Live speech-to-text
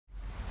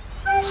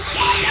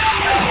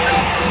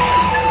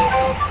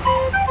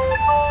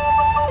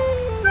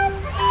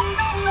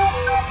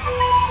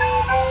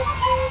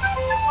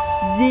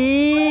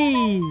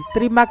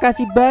Terima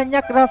kasih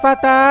banyak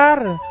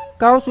Rafathar.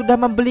 Kau sudah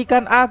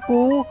membelikan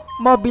aku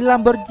mobil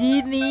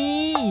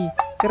Lamborghini.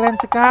 Keren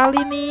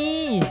sekali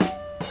nih.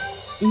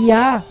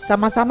 Iya,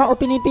 sama-sama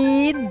Upin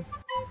Ipin.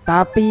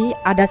 Tapi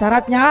ada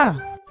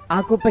syaratnya.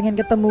 Aku pengen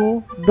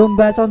ketemu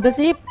Domba Shaun the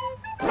Sheep.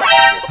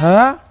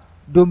 Hah?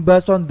 Domba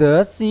Shaun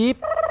the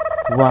Sheep?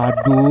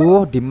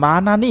 Waduh, di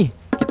mana nih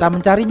kita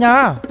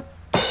mencarinya?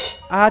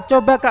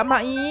 Coba Kak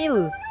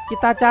Mail,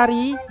 kita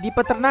cari di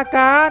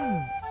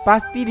peternakan.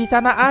 Pasti di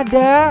sana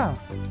ada.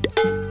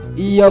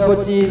 Iya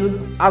Bocil,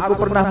 aku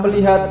pernah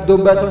melihat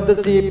Domba Shaun the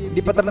Sheep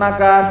di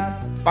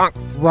peternakan.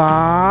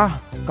 Wah,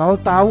 kau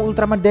tahu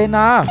Ultraman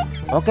Dena.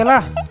 Oke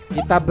lah,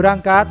 kita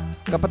berangkat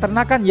ke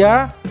peternakan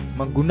ya,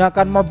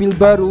 menggunakan mobil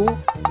baru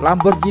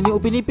Lamborghini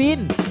Upin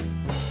Ipin.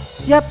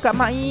 Siap Kak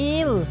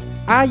Mail.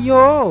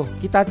 Ayo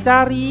kita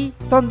cari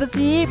Shaun the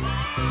Sheep.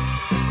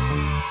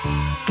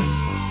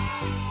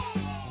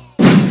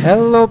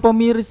 Halo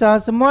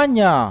pemirsa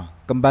semuanya,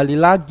 kembali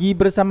lagi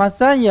bersama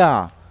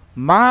saya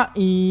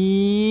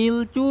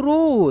Mail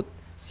Curut,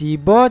 si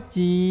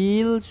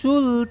Bocil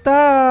Sultan.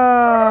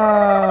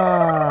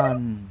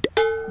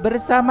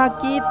 Bersama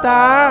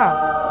kita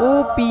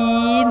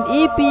Upin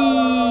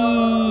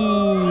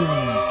Ipin.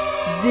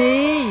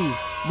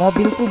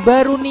 Mobilku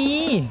baru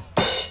nih.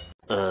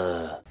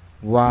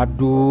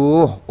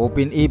 Waduh,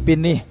 Upin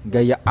Ipin nih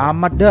gaya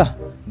amat dah.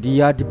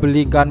 Dia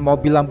dibelikan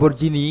mobil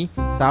Lamborghini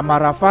sama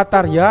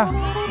Rafathar ya.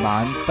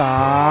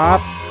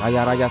 Mantap,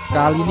 kaya raya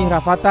sekali nih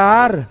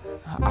Rafathar.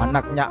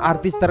 Anaknya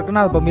artis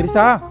terkenal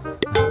pemirsa.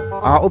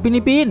 Upin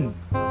Ipin,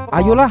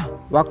 ayolah,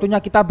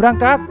 waktunya kita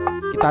berangkat.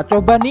 Kita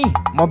coba nih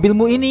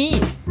mobilmu ini.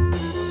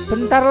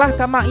 Bentarlah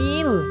Kak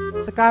Mail,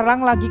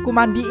 sekarang lagi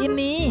kumandiin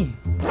nih.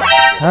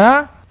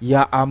 Hah?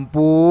 Ya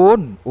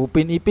ampun,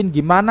 Upin Ipin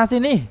gimana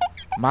sih nih?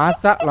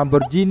 Masa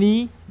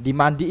Lamborghini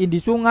dimandiin di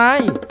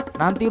sungai?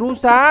 Nanti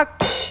rusak.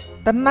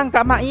 Tenang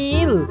Kak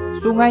Mail,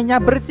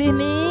 sungainya bersih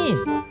nih.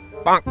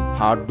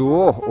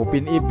 Aduh,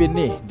 Upin Ipin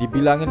nih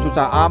dibilangin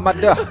susah amat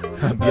dah.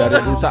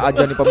 Biarin rusak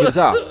aja nih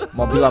pemirsa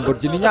mobil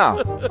Lamborghini-nya.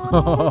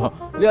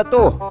 Lihat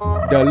tuh,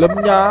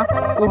 dalamnya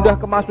udah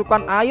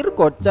kemasukan air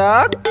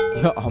kocak.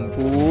 Ya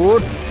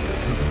ampun.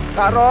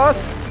 Kak Ros,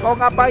 kau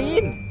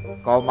ngapain?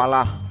 Kau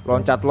malah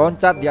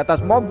loncat-loncat di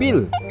atas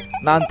mobil.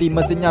 Nanti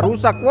mesinnya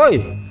rusak woi.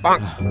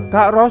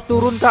 Kak Ros,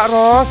 turun Kak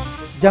Ros.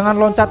 Jangan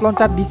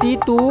loncat-loncat di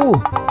situ.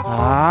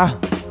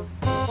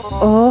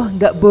 Oh,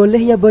 nggak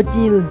boleh ya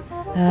Bocil.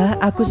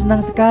 Aku senang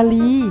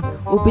sekali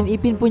Upin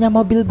Ipin punya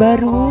mobil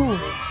baru.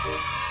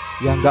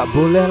 Ya nggak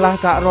boleh lah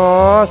Kak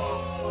Ros.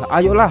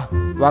 Ayolah,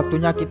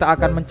 waktunya kita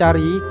akan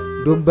mencari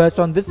Domba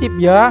Shaun the Sheep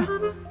ya.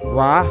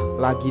 Wah,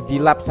 lagi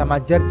dilap sama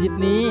Jarjit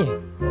nih.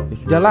 Ya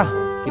sudahlah,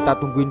 kita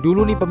tungguin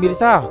dulu nih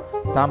pemirsa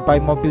sampai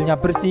mobilnya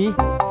bersih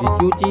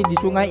dicuci di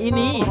sungai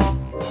ini.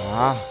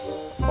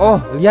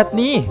 Oh lihat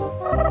nih,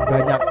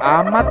 banyak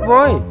amat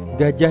boy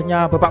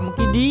gajahnya Bapak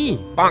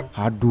Mukidi.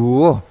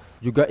 Aduh,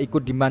 juga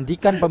ikut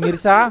dimandikan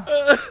pemirsa.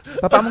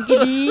 Bapak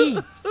Mukidi,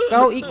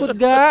 kau ikut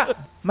gak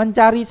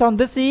mencari Shaun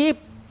the Sheep?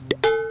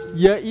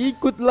 Ya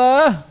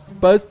ikutlah,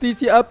 pasti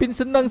si Apin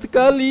senang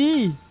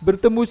sekali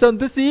bertemu Shaun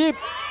the Sheep.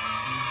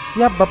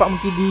 Siap Bapak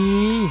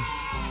Mukidi.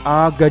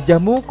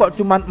 Gajahmu kok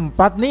cuma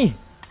 4 nih?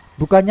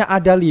 Bukannya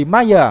ada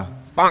 5 ya?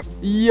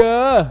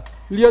 Iya,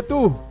 lihat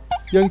tuh,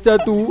 yang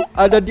satu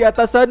ada di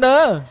atas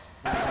sana.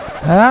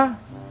 Hah?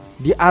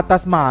 Di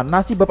atas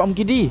mana sih Bapak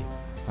Mukidi?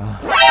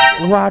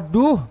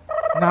 Waduh,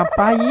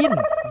 ngapain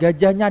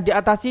gajahnya di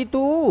atas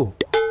itu?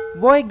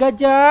 Woi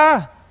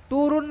gajah,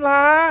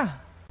 turunlah.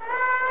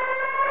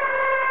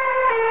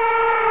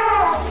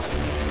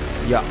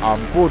 Ya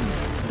ampun,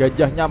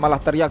 gajahnya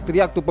malah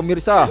teriak-teriak tuh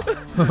pemirsa.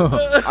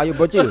 Ayo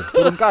Bocil,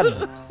 turunkan.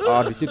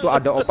 Di situ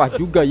ada opah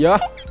juga ya.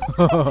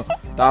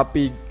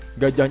 Tapi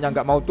gajahnya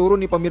nggak mau turun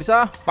nih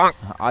pemirsa.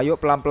 Ayo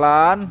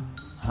pelan-pelan.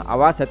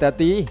 Awas,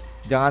 hati-hati.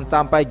 Jangan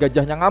sampai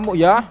gajahnya ngamuk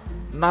ya.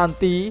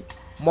 Nanti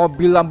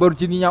mobil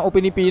Lamborghini-nya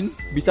Upin Ipin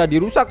bisa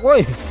dirusak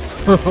woi.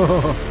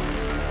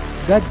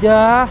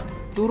 Gajah,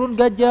 turun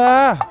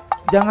gajah.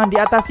 Jangan di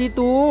atas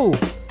itu.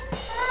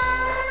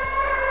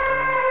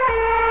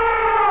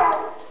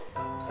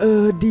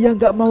 Dia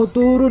nggak mau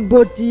turun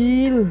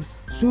Bocil.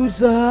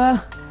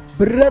 Susah,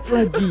 berat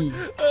lagi.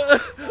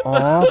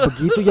 Oh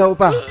begitu ya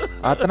Opah.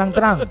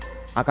 Tenang-tenang,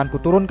 akan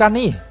kuturunkan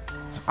nih.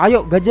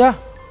 Ayo gajah,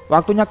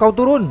 waktunya kau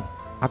turun.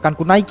 Akan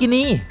kunaiki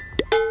nih.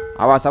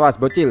 Awas-awas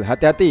Bocil,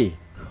 hati-hati.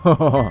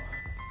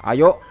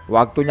 Ayo,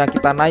 waktunya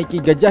kita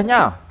naiki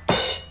gajahnya.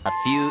 A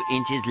few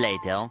inches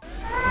later.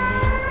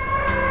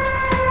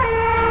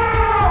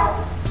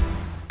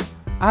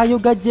 Ayo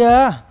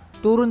gajah,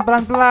 turun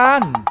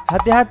pelan-pelan.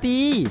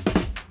 Hati-hati.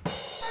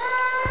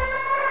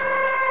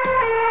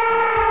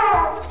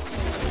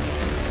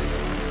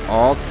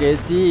 Oke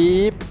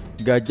sip,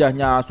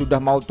 gajahnya sudah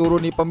mau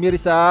turun nih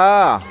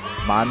pemirsa.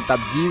 Mantap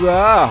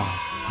jiwa.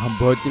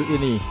 Bocil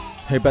ini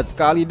hebat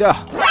sekali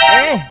dah.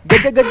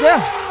 Gajah-gajah,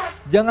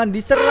 jangan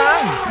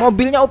diserang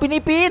mobilnya Upin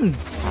Ipin.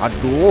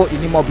 Aduh,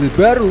 ini mobil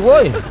baru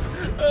woi.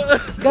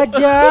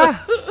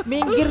 Gajah,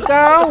 minggir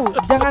kau,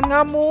 jangan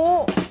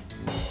ngamuk.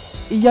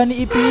 Iya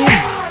nih Ipin.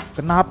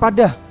 Kenapa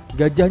dah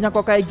gajahnya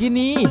kok kayak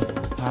gini?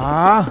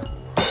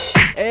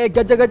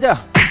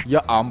 Gajah. Ya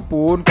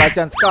ampun,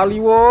 kasihan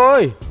sekali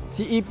woi.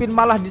 Si Ipin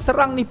malah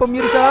diserang nih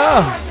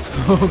pemirsa.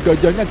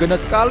 Gajahnya ganas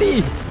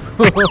sekali.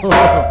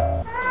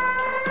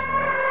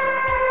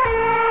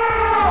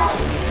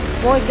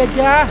 Woi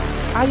gajah,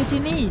 ayo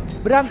sini,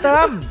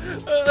 berantem.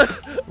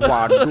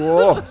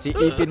 Waduh, si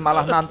Ipin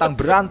malah nantang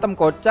berantem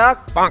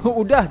kocak.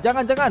 Udah,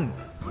 jangan.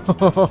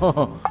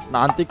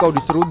 Nanti kau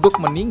diseruduk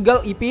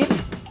meninggal Ipin.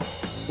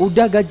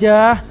 Udah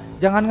gajah,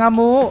 jangan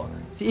ngamuk.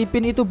 Si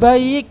Ipin itu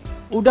baik.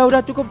 Udah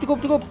cukup.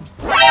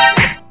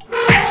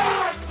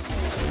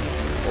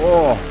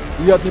 Oh,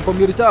 lihat nih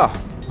pemirsa.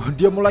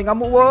 Dia mulai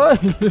ngamuk woi.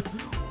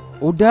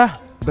 Udah,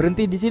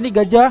 berhenti di sini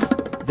gajah.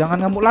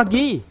 Jangan ngamuk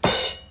lagi.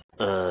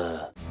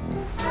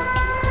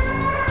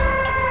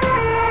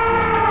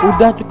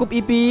 Udah cukup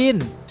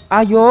Ipin.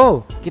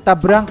 Ayo, kita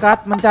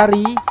berangkat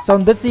mencari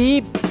sound the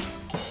ship.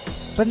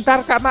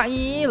 Bentar Kak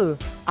Mail,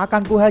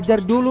 akan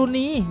kuhajar dulu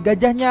nih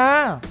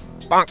gajahnya.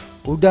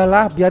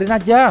 Udahlah, biarin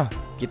aja.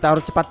 Kita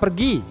harus cepat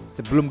pergi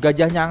sebelum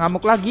gajahnya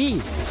ngamuk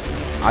lagi.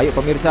 Ayo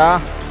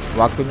pemirsa,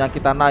 waktunya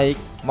kita naik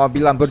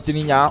mobil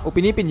Lamborghini-nya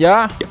Upin Ipin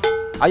ya.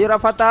 Ayo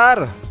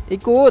Rafathar,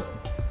 ikut.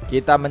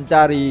 Kita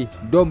mencari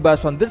domba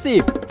sound the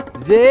ship.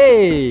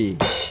 Zee.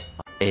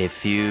 A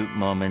few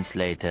moments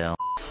later.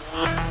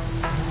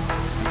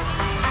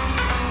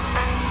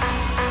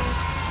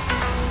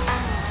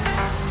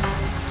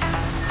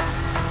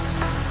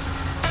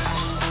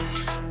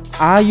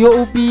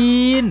 Ayo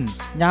Upin,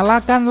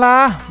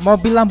 nyalakanlah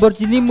mobil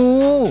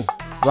Lamborghini-mu.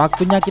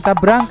 Waktunya kita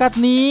berangkat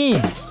nih.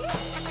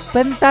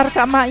 Bentar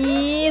Kak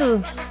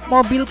Mail,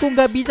 mobilku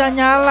nggak bisa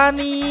nyala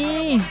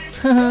nih.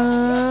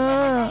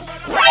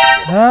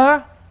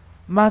 Hah?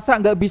 Masa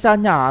nggak bisa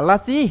nyala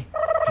sih?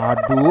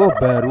 Aduh,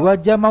 baru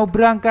aja mau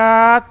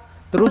berangkat.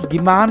 Terus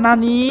gimana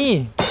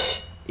nih?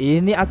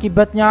 Ini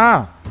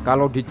akibatnya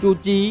kalau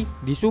dicuci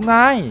di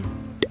sungai.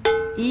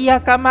 Iya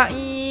Kak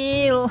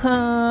Mail.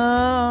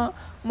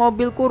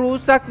 Mobilku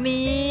rusak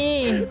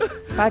nih.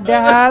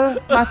 Padahal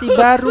masih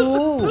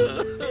baru.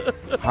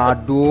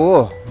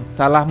 Aduh,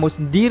 salahmu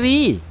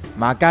sendiri.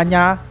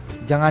 Makanya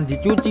jangan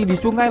dicuci di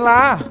sungai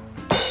lah.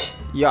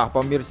 Ya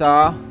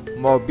pemirsa,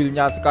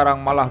 mobilnya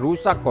sekarang malah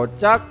rusak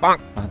kocak. Nah,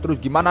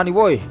 terus gimana nih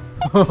woi?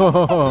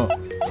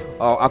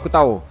 Oh, aku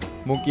tahu.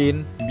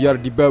 Mungkin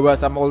biar dibawa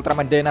sama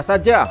Ultraman Dana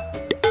saja.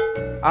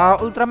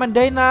 Ultraman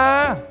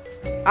Dana,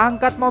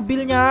 angkat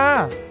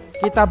mobilnya.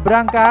 Kita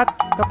berangkat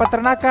ke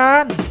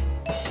peternakan.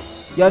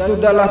 Ya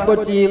sudahlah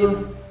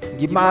Bocil.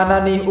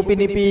 Gimana nih Upin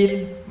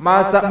Ipin?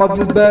 Masa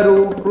mobil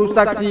baru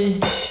rusak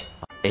sih?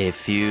 A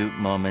few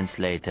moments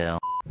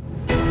later.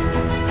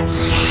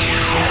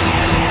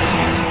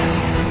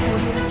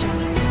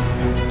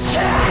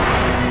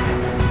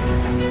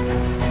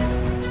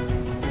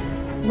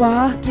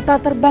 Wah,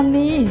 kita terbang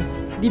nih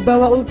di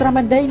bawah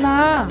Ultraman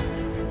Dana.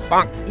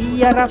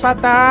 Iya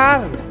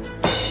Rafathar.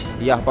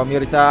 Iya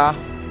pemirsa,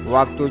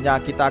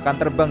 waktunya kita akan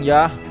terbang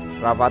ya.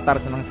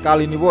 Rafathar senang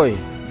sekali nih boy.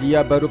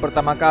 Dia baru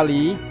pertama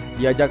kali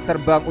diajak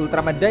terbang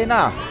Ultraman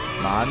Dana.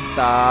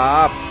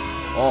 Mantap.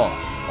 Oh,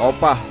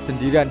 Opah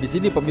sendirian di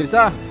sini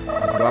pemirsa.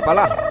 Gak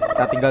apalah,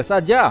 kita tinggal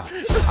saja.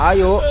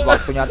 Ayo,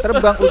 waktunya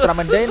terbang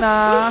Ultraman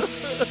Dana.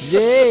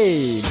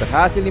 Yeay,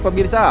 berhasil nih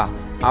pemirsa.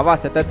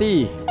 Awas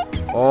hati-hati.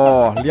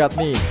 Oh, lihat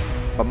nih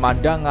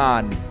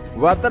pemandangan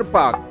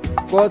waterpark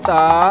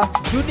kota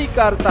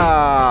Yogyakarta.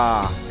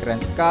 Keren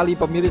sekali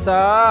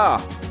pemirsa.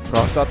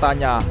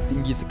 Prosotannya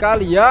tinggi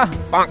sekali ya.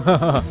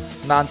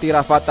 Nanti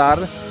Rafathar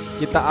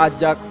kita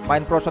ajak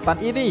main prosotan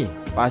ini.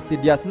 Pasti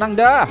dia senang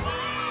dah.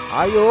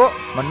 Ayo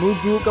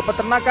menuju ke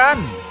peternakan,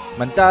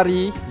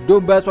 mencari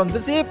domba sound the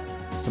ship.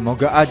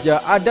 Semoga aja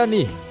ada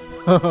nih.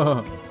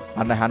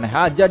 Aneh-aneh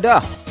aja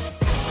dah.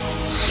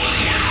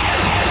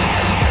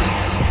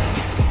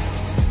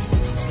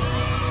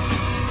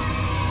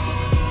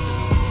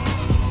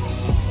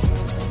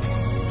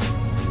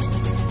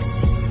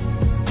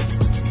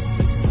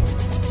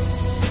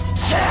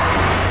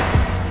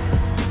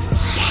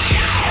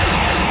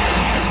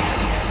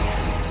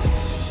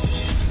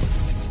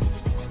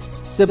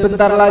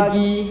 Sebentar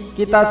lagi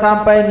kita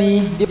sampai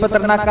nih di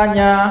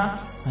peternakannya.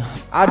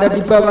 Ada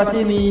di bawah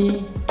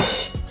sini.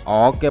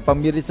 Oke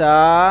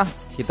pemirsa,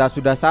 kita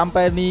sudah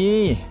sampai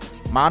nih.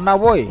 Mana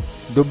woi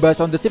domba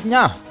sound the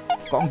ship-nya?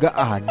 Kok nggak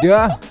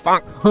ada?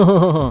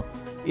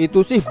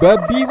 Itu sih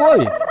babi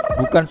woi,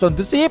 bukan sound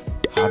the ship.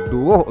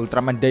 Aduh,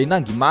 Ultraman Dana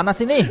gimana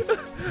sih nih?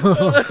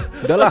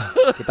 Udahlah,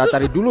 kita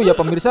cari dulu ya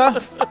pemirsa.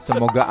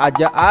 Semoga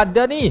aja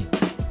ada nih.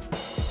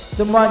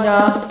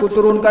 Semuanya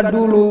kuturunkan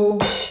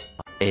dulu.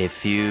 A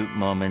few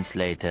moments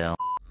later.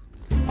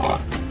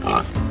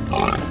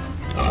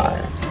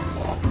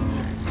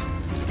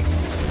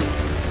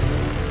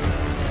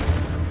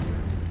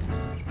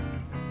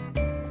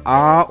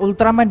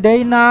 Ultraman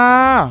Dana,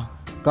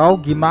 kau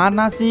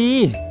gimana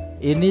sih?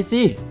 Ini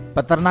sih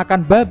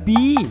peternakan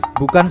babi,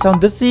 bukan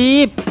sound the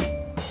ship.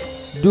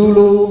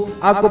 Dulu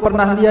aku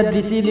pernah lihat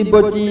di sini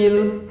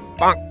Bocil.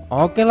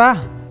 Oke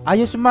lah,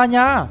 ayo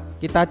semuanya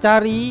kita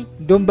cari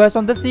domba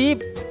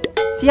sondesip.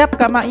 Siap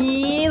Kak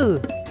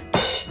Mail.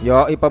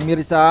 Yoi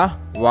pemirsa,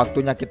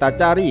 waktunya kita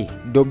cari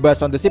domba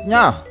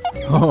sondesipnya.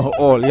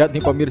 Oh, lihat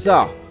nih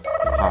pemirsa.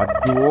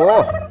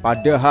 Aduh,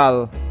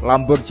 padahal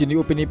Lamborghini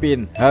Upin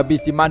Ipin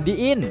habis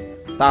dimandiin,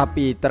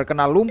 tapi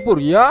terkena lumpur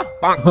ya.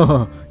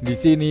 Di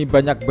sini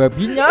banyak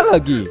babinya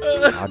lagi.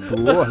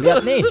 Aduh,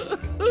 lihat nih.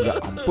 Ya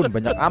ampun,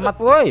 banyak amat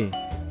woi.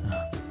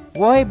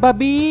 Woi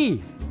babi,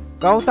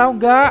 kau tahu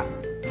nggak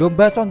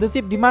domba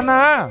sondesip di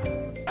mana?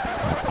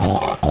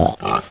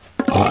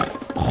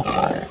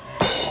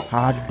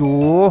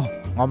 Aduh,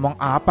 ngomong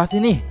apa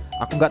sih nih?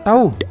 Aku nggak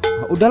tahu.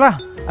 Udahlah,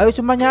 ayo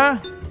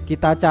semuanya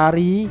kita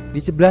cari di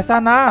sebelah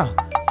sana.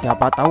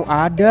 Siapa tahu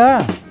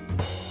ada.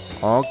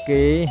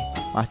 Oke,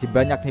 masih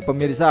banyak nih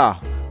pemirsa.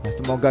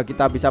 Semoga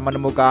kita bisa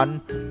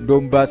menemukan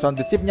domba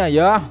sondesipnya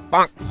ya.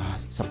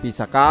 Sepi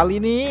sekali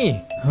nih.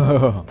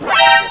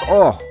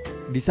 Oh,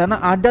 di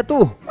sana ada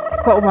tuh.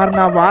 Kok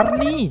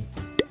warna-warni?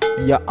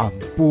 Ya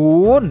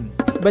ampun,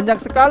 banyak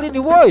sekali nih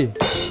woi.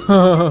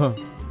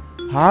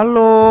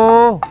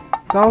 Halo,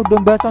 kau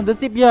domba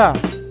sondesip ya?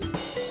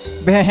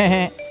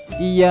 Beh,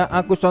 iya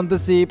aku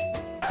sondesip.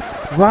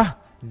 Wah,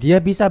 dia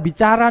bisa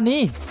bicara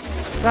nih.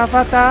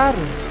 Rafathar,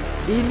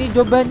 ini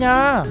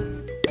dombanya.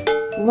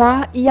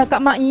 Wah, iya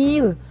Kak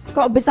Mail,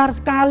 kok besar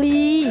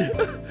sekali.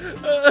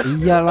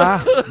 Iyalah,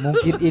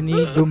 mungkin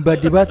ini domba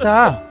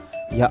dewasa.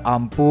 Ya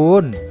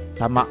ampun,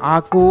 sama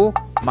aku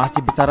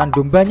masih besaran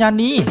dombanya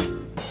nih.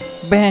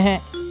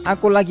 Beh,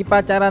 aku lagi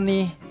pacaran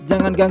nih,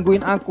 jangan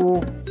gangguin aku.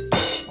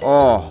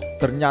 Oh,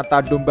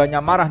 ternyata dombanya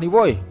marah nih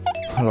woi.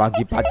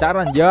 Lagi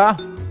pacaran ya,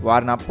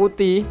 warna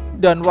putih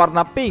dan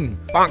warna pink.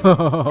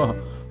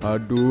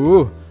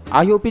 Aduh,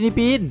 ayo Upin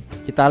Ipin,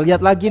 kita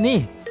lihat lagi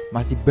nih.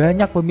 Masih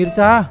banyak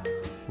pemirsa.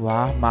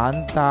 Wah,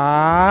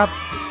 mantap.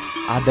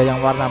 Ada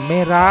yang warna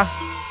merah,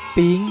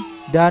 pink,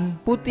 dan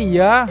putih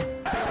ya.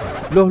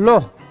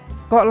 Loh,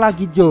 kok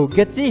lagi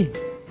joget sih?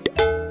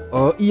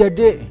 Oh iya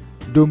dek,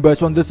 domba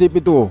sondesip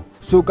itu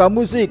suka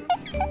musik.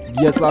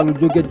 Dia selalu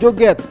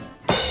joget-joget.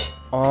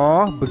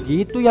 Oh,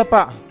 begitu ya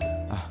Pak.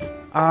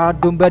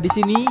 Domba di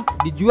sini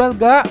dijual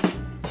gak?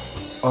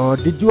 Oh,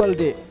 dijual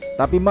dek,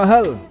 tapi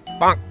mahal.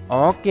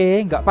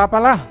 Oke, nggak apa-apa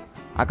lah.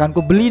 Akan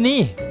ku beli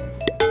nih.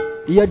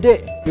 Iya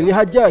dek, pilih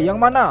aja yang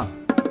mana.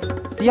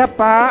 Siap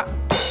Pak.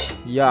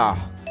 Ya,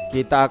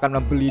 kita akan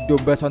membeli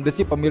domba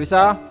sondesip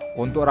pemirsa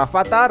untuk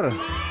Rafathar.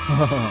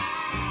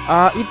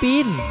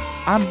 Ipin,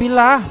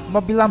 ambillah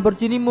mobil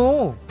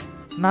Lamborghini-mu.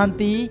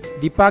 Nanti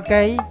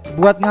dipakai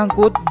buat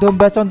ngangkut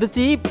domba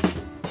sondesip.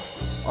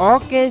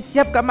 Oke,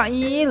 siap Kak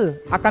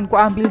Mail. Akan ku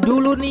ambil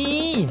dulu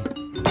nih.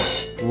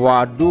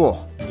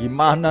 Waduh,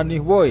 gimana nih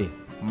woi?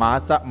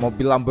 Masa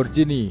mobil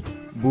Lamborghini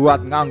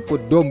buat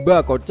ngangkut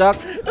domba kocak?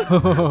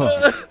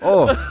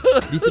 Oh,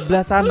 di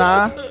sebelah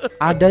sana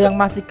ada yang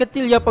masih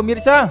kecil ya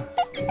pemirsa.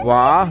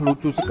 Wah,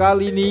 lucu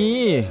sekali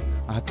nih.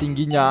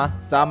 Tingginya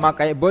sama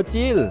kayak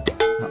bocil.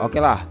 Oke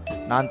lah,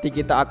 nanti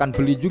kita akan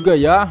beli juga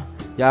ya.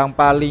 Yang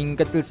paling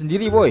kecil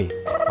sendiri woi.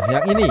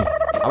 Yang ini,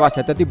 awas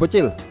hati-hati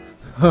bocil.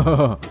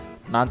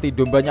 Nanti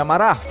dombanya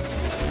marah.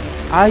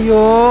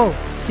 Ayo,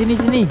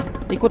 sini,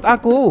 ikut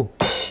aku.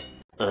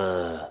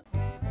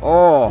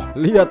 Oh,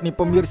 lihat nih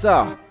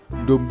pemirsa.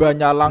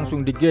 Dombanya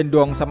langsung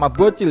digendong sama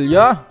bocil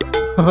ya.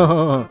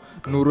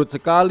 Nurut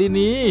sekali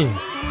nih.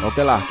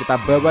 Oke lah,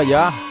 kita bawa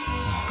ya.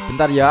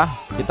 Bentar ya,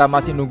 kita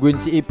masih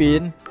nungguin si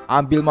Ipin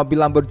ambil mobil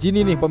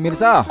Lamborghini nih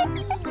pemirsa.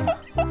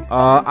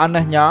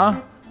 Anehnya,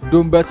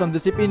 domba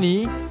sondesip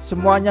ini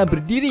semuanya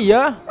berdiri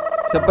ya,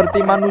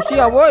 seperti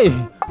manusia woi.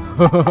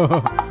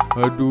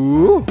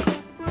 Aduh.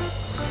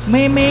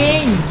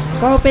 Meme,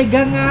 kau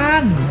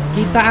pegangan.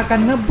 Kita akan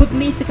ngebut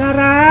nih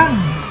sekarang.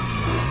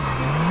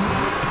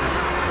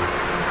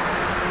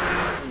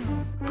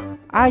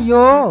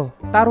 Ayo,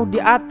 taruh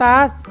di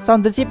atas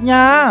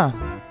sondesipnya.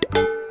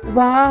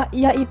 Wah,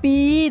 iya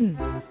Ipin.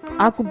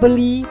 Aku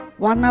beli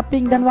warna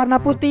pink dan warna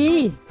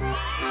putih.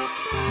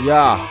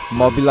 Ya,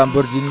 mobil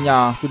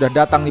Lamborghini-nya sudah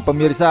datang nih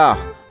pemirsa.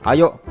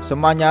 Ayo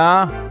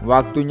semuanya,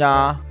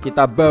 waktunya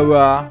kita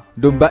bawa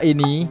domba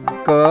ini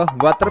ke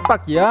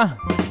waterpark ya.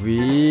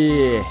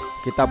 Wih,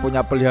 kita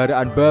punya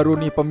peliharaan baru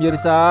nih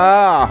pemirsa.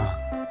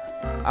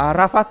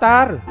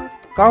 Rafathar,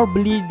 kau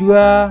beli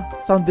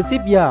 2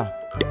 sondesip ya?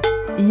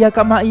 Iya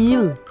Kak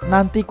Mail,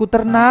 nanti ku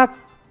ternak.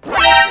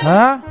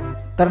 Hah?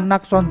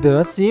 Ternak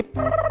sondesip?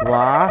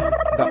 Wah,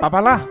 nggak apa-apa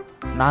lah.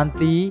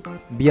 Nanti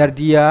biar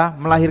dia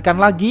melahirkan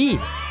lagi.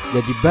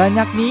 Jadi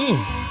banyak nih.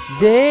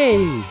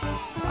 Zey.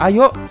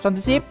 Ayo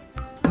sondesip,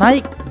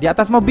 naik di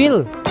atas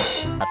mobil.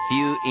 A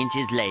few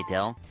inches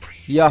later.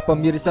 Ya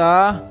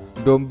pemirsa,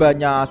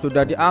 dombanya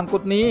sudah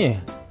diangkut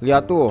nih.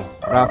 Lihat tuh,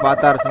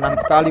 Rafathar senang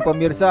sekali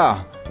pemirsa.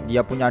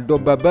 Dia punya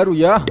domba baru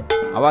ya.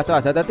 Awas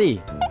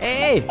hati-hati.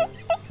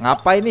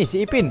 Ngapain nih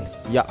si Ipin?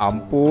 Ya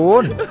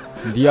ampun,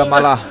 dia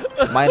malah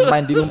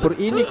main-main di lumpur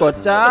ini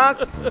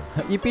kocak.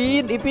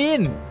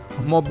 Ipin,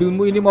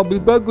 mobilmu ini mobil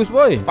bagus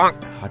boy.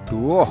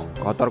 Aduh,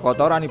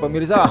 kotor-kotoran nih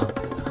pemirsa.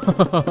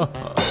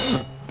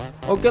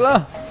 Oke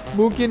lah,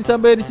 mungkin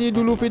sampai di sini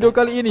dulu video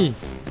kali ini.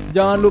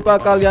 Jangan lupa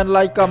kalian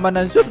like, comment,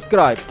 dan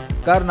subscribe.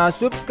 Karena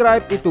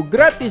subscribe itu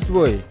gratis,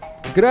 woy.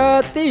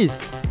 Gratis.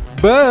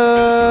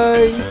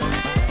 Bye.